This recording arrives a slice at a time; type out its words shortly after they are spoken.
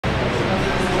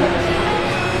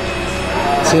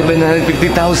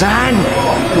750,000!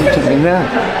 Sabi na.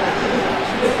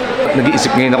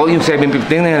 Nag-iisip ngayon ako, yung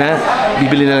 750 na yan ha,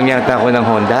 bibili na lang yata ako ng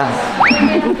Honda.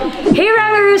 Hey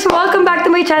Rangers! Welcome back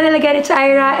to my channel again. It's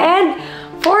Aira. And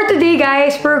for today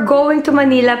guys, we're going to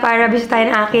Manila para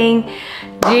bisitahin ang aking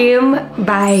dream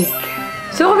bike.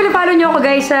 So kung pinapalo nyo ako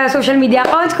guys sa social media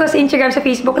accounts ko, sa Instagram, sa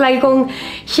Facebook, lagi kong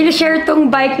sinashare tong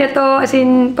bike na to. As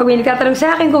in, pag may nagtatanong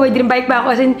sa akin kung may dream bike ba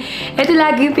ako, as in, ito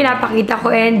lagi yung pinapakita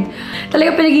ko. And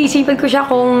talaga pinag-iisipan ko siya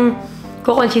kung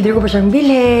consider ko ba siyang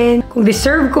bilhin, kung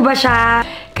deserve ko ba siya.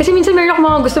 Kasi minsan meron ako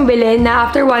mga gustong bilhin na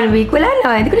after 1 week, wala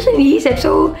na, hindi ko na siya iniisip.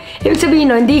 So, ibig sabihin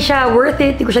no, hindi siya worth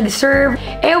it, hindi ko siya deserve.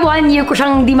 1 year ko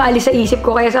siyang di maalis sa isip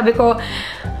ko. Kaya sabi ko,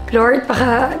 Lord,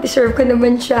 baka deserve ko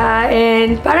naman siya.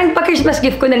 And parang pa-Christmas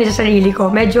gift ko na rin sa sarili ko.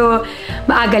 Medyo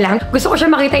maaga lang. Gusto ko siya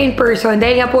makita in person.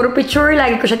 Dahil nga puro picture,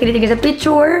 lagi ko siya tinitingnan sa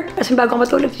picture. Kasi bago ako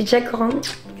matulog, i-check ko kung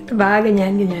ito ba,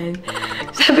 ganyan, ganyan.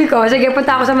 Sabi ko, sige,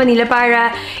 punta ako sa Manila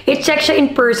para i-check siya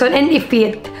in person and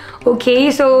i-fit. Okay?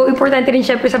 So, importante rin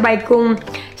syempre sa bike kung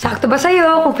sakto ba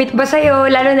sa'yo, kung fit ba sa'yo.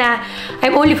 Lalo na,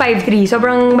 I'm only 5'3".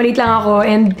 Sobrang maliit lang ako.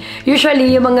 And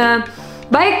usually, yung mga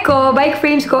bike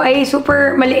frames ko ay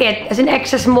super maliit. As in,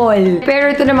 extra small.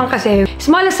 Pero ito naman kasi,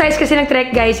 smallest size kasi ng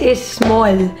Trek guys is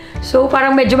small. So,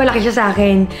 parang medyo malaki siya sa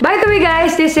akin. By the way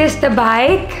guys, this is the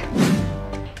bike.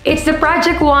 It's the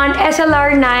Project 1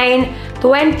 SLR9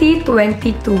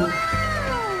 2022.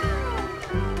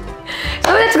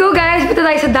 So, let's go guys! Punta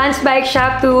tayo sa Dance Bike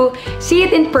Shop to see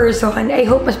it in person. I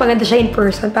hope mas maganda siya in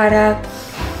person para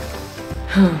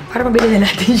mabili na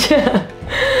natin siya.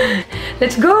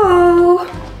 Let's go!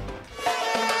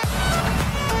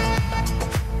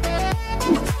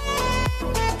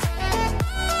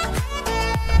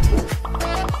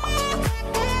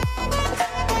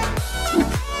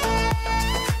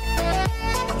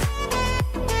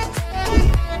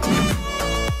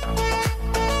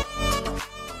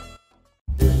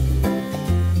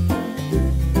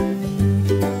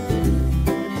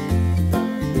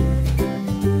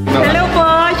 Hello po!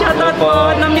 Shoutout po!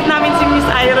 Namit namin si Miss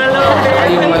Aira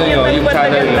Lopez. Yung ano yun, yung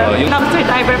channel yun. Dumpster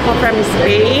diver po from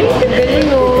Spain.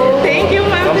 Thank you,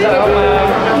 ma'am.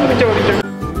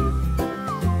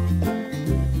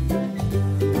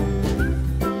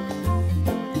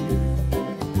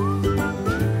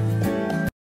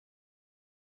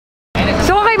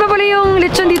 So, kakaiba pala yung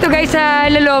lechon dito guys sa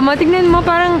Laloma. Tingnan mo,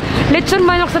 parang lechon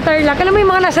manok sa Tarlac. Alam mo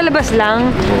yung mga nasa labas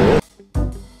lang?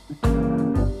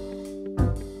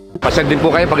 Pasyal din po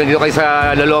kayo pag nandito kayo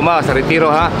sa Laloma, sa Retiro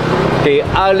ha. Kay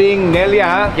Aling Nelia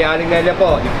ha. Kay Aling Nelia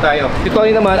po, dito tayo. Ito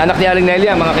ay naman, anak ni Aling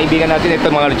Nelia, mga kaibigan natin. Ito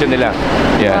mga lechon nila.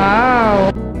 Yan. Wow!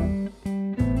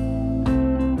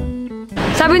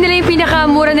 Sabi nila yung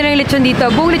pinakamura nilang lechon dito.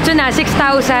 Buong lechon na,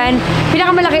 6,000.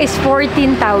 Pinakamalaki is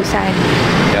 14,000.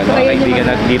 Yan, mga kaibigan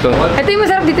natin dito. Ito yung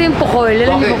masarap dito yung pukol.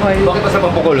 Alam yung pukol. Bakit masarap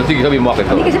ang pukol? Sige, sabi mo bakit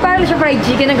to? Hindi kasi parang siya fried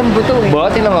chicken hanggang buto eh. Ba?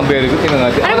 Tingnan nga, very good. Tingnan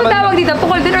nga. Ano bang tawag dito?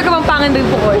 Pukol din or Kapampangan ba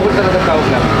yung pukol? Pukol talaga tawag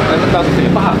na. Ano tawag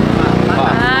sa'yo? Paha.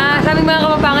 Sabi mga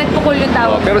Kapampangan, pukol yung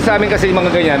tawag. Pero sa amin kasi yung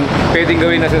mga ganyan, pwedeng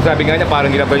gawin na sinasabi nga niya,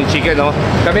 parang ginagawa yung chicken, no?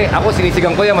 Ako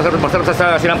sinisigang ko yan, masarap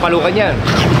sa sinampalukan yan.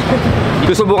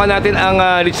 Susubukan natin ang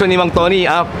lechon ni Mang Tony.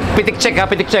 Pitik check ha,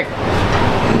 pitik check.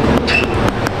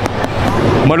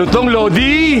 Malutong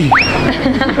Lodi!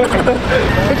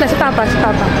 Wait lang, si Papa, si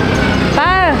Papa.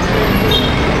 Pa!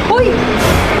 Uy!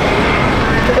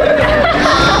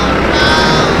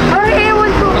 Ay,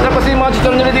 ewan ko. Masarap kasi yung mga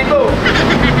chichon nila dito.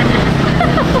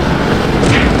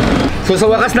 So sa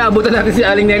wakas naabutan natin si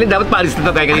Aling Nelia. Dapat paalis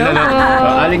na tayo kanina, no?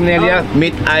 Aling Nelia,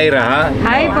 meet Aira ha.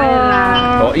 Hi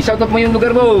po! I-shout out mo yung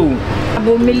lugar mo.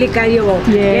 Bumili kayo.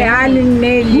 Kay Aling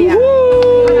Nelia.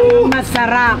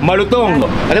 Masarap. Malutong.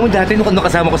 Alam mo dati nung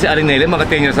kasama ko si Aling Nelia, mga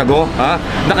 10 years ago,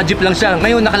 naka-jeep lang siya.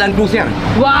 Ngayon naka-Land Cruiser.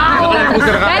 Wow! Naka-Land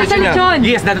Cruiser Dahil sa lechon?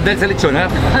 Yes, dahil sa lechon ha.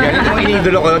 Yan yung mga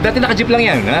iniidolo ko. Dati naka-jeep lang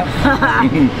yan ha.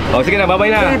 Sige na, bye-bye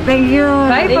na. Thank you.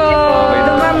 Bye po!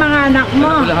 Ito ba mga anak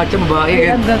mo? Lahat yung babae.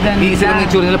 Ang gaganda. Iisa lang yung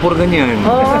tsura nila, puro ganyan.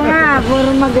 Oo nga, puro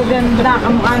magaganda.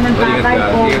 Kamukha ng tatay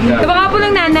ko. Kabaka po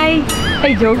ng nanay.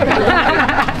 Ay, joke.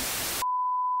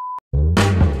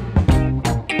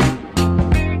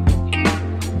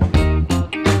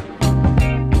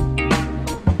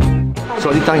 So,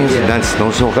 dito tayo sa dance,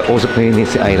 no? So, kausap na yun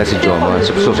si Aira, si Joma.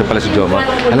 So, siya pala si Joma.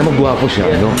 Alam mo, guwapo siya,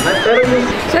 no?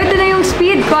 So, ito na yung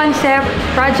Speed Concept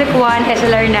Project 1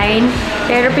 SLR9.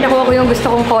 Pero pinakuha ko yung gusto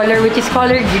kong color, which is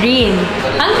color green.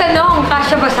 Ang tanong,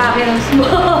 kasya ba sa akin ang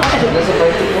small?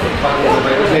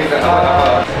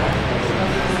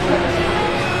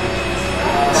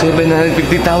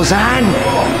 750,000!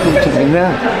 Sabi na.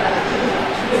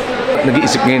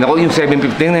 nag-iisip ngayon ako, yung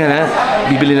 750 na yan ha,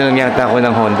 bibili na lang yata ako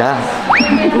ng Honda.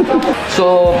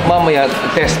 So, mamaya,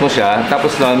 test mo siya.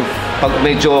 Tapos nun, pag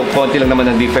medyo konti lang naman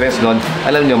ang difference nun,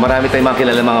 alam nyo, marami tayong mga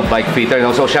kilala mga bike fitter.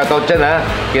 No? So, shoutout dyan ha.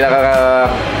 Kila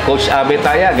Coach Abe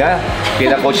Tayag ha.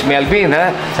 Kila Coach Melvin ha.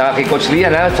 Saka kay Coach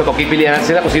Lian ha. So, pagpipilian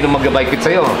natin sila kung sino mag-bike fit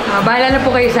sa'yo. Bahala na po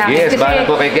kayo sa akin. Yes, bahala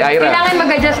po kayo kay Aira. Kailangan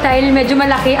mag-adjust dahil medyo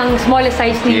malaki ang smallest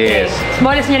size ni Yes.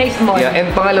 Smallest niya na is small. Yeah, and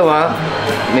pangalawa,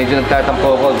 medyo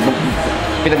nagtatampo ako.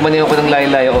 Pinagmanihan ko ng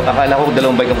layo-layo. Akala ko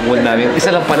 2 bike ang pupunta namin. Isa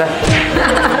lang pala.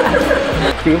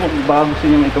 Sige po, baka gusto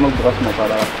niyo ito magbukas mo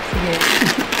para... Sige.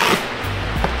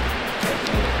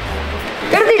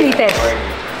 Pero dilites.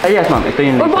 Ay, yes ma'am, ito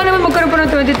yung... O baka naman magkaroon pa ng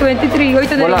 2023. O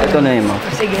ito na Wala, rin. ito na yun ma'am.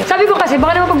 Sige. Sabi ko kasi,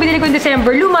 baka naman pag binili ko in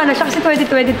December, luma na siya kasi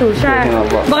 2022 siya. Sige nga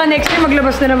po. Baka next year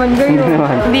maglabas na naman kayo. Hindi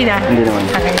naman. Hindi na? Hindi naman.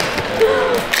 Okay.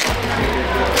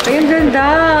 Ay, ang ganda.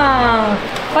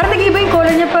 Parang nag-iba yung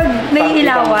color niya pag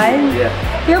naiilawan. Yeah.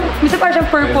 Yung, minsan parang siyang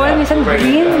purple, minsan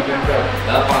green.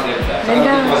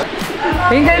 Ganda.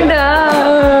 Ay, ang ganda.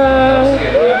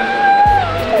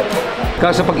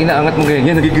 Kaso pag inaangat mo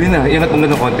ganyan, yan, nagigreen na. Iangat mo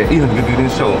ganun konti. Iyan, nagigreen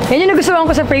siya. Oh. Yan yung nagustuhan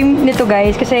ko sa frame nito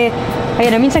guys. Kasi,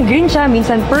 ayan na, minsan green siya,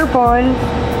 minsan purple.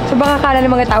 So baka akala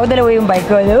ng mga tao, dalawa yung bike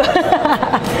ko. No?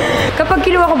 Kapag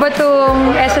kinuha ko ba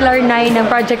itong SLR9 ng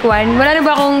Project 1, wala na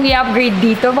ba akong i-upgrade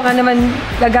dito? Baka naman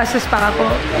gagastos pa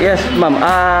ako. Yes ma'am,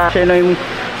 siya na yung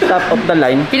top of the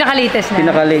line. Pinaka-latest na.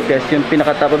 Pinaka-latest, yung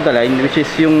pinaka-top of the line, which is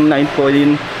yung 9 po,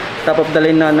 yung top of the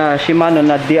line na Shimano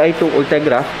na Di2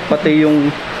 Ultegra, pati yung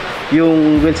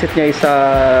wheelset niya is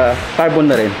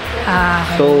carbon na rin.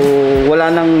 Okay. So,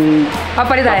 wala nang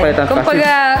Papalitan. papalitan. Kung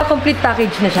complete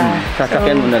package na siya.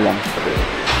 Sasakyan mo na lang.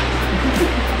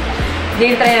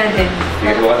 Game try natin.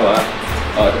 Sige, subukan mo ha.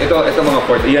 Oh, ito mga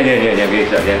port. Yan. Yan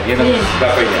ang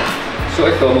gapper niya. So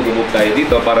ito, mag-move tayo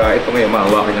dito para ito ngayon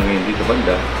mahawakin na ngayon dito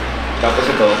banda. Tapos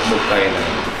ito, move tayo ng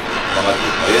mga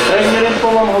dito. Try nyo rin po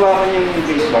ma'am hawakan yung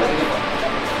base bar.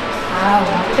 Wow.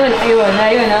 Ito,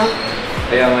 ayun ha.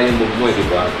 Kaya nga yung move mo, di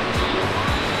ba?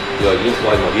 Yung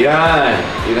squad mo. Yan!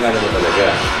 Yun ang ano mo talaga.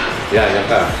 Yan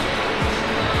ka.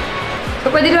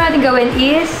 So pwede ko natin gawin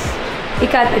is,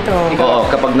 i-cut ito. Oo,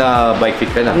 kapag na-bike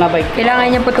fit ka na. Kailangan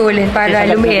niya putulin para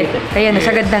lumiit. Ayan,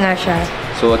 nasagad na nga siya.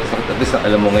 So at least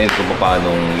alam mo ngayon kung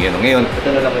paano yan. Ngayon, Ito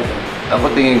na lang ito. ako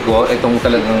tingin ko, itong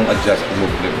talagang adjust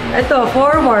movement. Ito,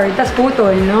 forward, tas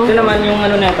putol, no? Ito naman yung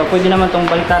ano na ito, pwede naman itong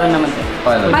baliktaran naman ito.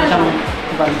 Paano? Pwede Paano? siyang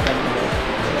baliktaran.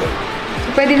 So,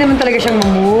 pwede naman talaga siyang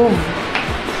move.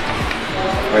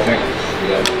 Perfect.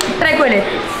 Yan. Try ko ulit.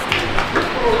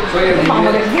 So yan, Baka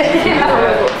magalit.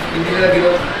 hindi nila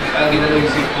ginalo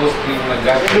yung seat post yung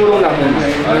nag-gas. Luro lang po.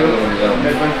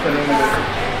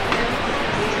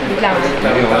 Wait lang.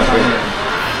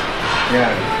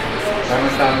 Yan.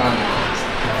 Tama-tama.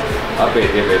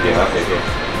 Pwede.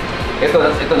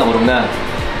 Ito nakurong na.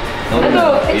 Ito,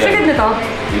 sagad na to?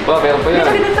 Di pa, meron pa yan.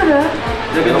 Sagad na to na?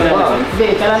 Meron pa. Hindi,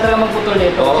 kailangan talaga magputol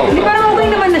nito. Oo. Hindi, parang okay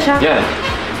naman na siya. Yan.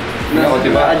 Yan,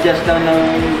 di ba? Adjust lang ng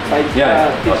 5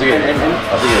 Yan. O sige. 10 mm.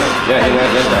 O sige. Yan.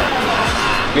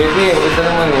 Pwede, ito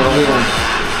naman.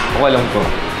 Okay lang to.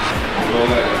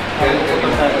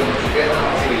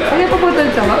 Ano puputol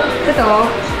to? Ito,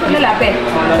 lalapit.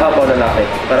 Opo, lalaki.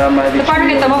 Para So ma-reach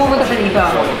parang ito, mapupunta siya dito.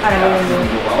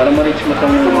 para ma-reach mo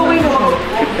itong Okay na siya.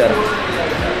 shifter.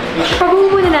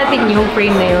 Pag-uuna natin yung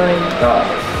frame na yun.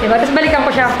 Diba? Tapos balikan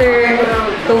ko siya after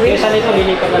 2 weeks. Kesa nito,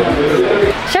 lilipat ka lang.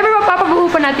 Siyempre, mapapabuo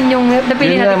pa natin yung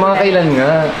napili Yun natin. nga, mga kailan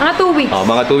nga. Mga 2 weeks.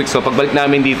 Mga 2 weeks. So, pagbalik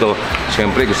namin dito,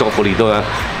 siyempre, gusto ko pulido ha.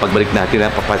 Pagbalik natin ha,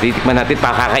 papatitikman natin,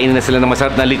 pakakainin na sila ng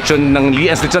masarap na lechon ng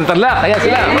Lians Lechon Tarlac. Ayan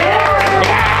sila.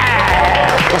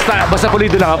 Basta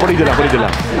pulido lang ha, pulido lang.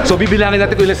 So, bibilangin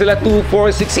natin kung ilan sila. 2, 4,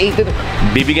 6,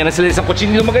 8. Bibigyan na sila isang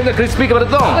kutsinilo maganda, crispy ka ba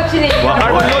ito? Kutsinilo. Wow,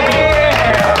 carbon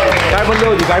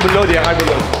loading. Carbon loading.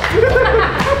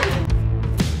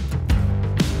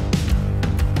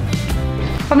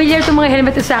 Familiar itong mga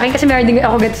helmet ito sa akin kasi meron din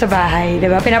ako ganito sa bahay.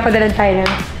 Diba? Pinapadalan tayo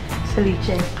ng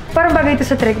saliche. Parang bagay ito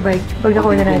sa trek bike. Pag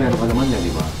nakuha na natin. Meron ka naman yan,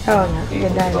 di ba? Oo nga.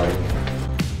 Ganda.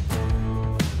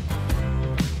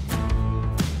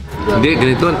 Hindi,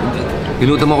 ganito.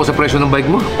 Ilutan mo ako sa presyo ng bike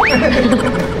mo.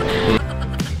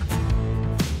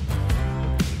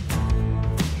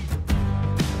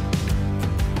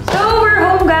 So, we're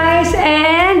home guys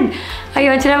and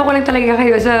ayun, sinama ko lang talaga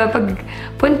kayo sa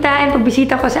pagpunta and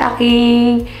pagbisita ko sa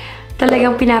aking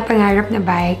talagang pinapangarap na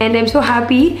bike. And I'm so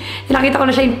happy na nakita ko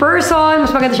na siya in person.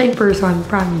 Mas maganda siya in person,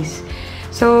 promise.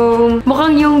 So,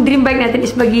 mukhang yung dream bike natin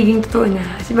is magiging totoo na.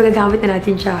 Kasi magagamit na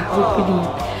natin siya, hopefully.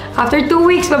 After 2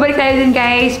 weeks, babalik tayo din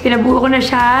guys. Pinabuo ko na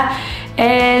siya.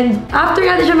 And after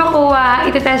natin siya makuha,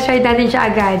 iti-test ride natin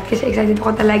siya agad. Kasi excited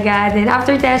ako talaga. Then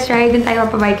after test ride, dun tayo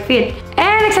mapabike fit.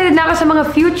 And excited na ako sa mga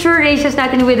future races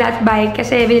natin with that bike.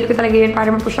 Kasi binili ko talaga yun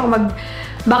para mapush ako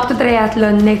back to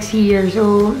triathlon next year.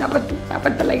 So,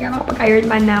 dapat talaga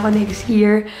makapag-Ironman na ako next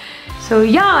year. So,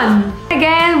 yan!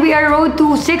 Again, we are road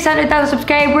to 600,000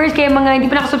 subscribers. Kaya mga hindi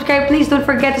pa nakasubscribe, please don't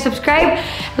forget to subscribe,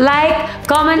 like,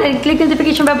 comment, and click the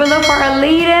notification bell below for our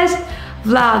latest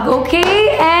vlog.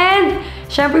 Okay? And,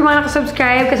 syempre yung mga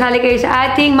nakasubscribe, kasali kayo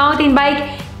sa ating mountain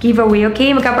bike giveaway.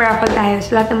 Okay? Magkaparaffle tayo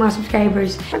sa lahat ng mga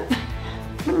subscribers.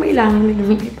 May ilangan na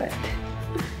lumilipat.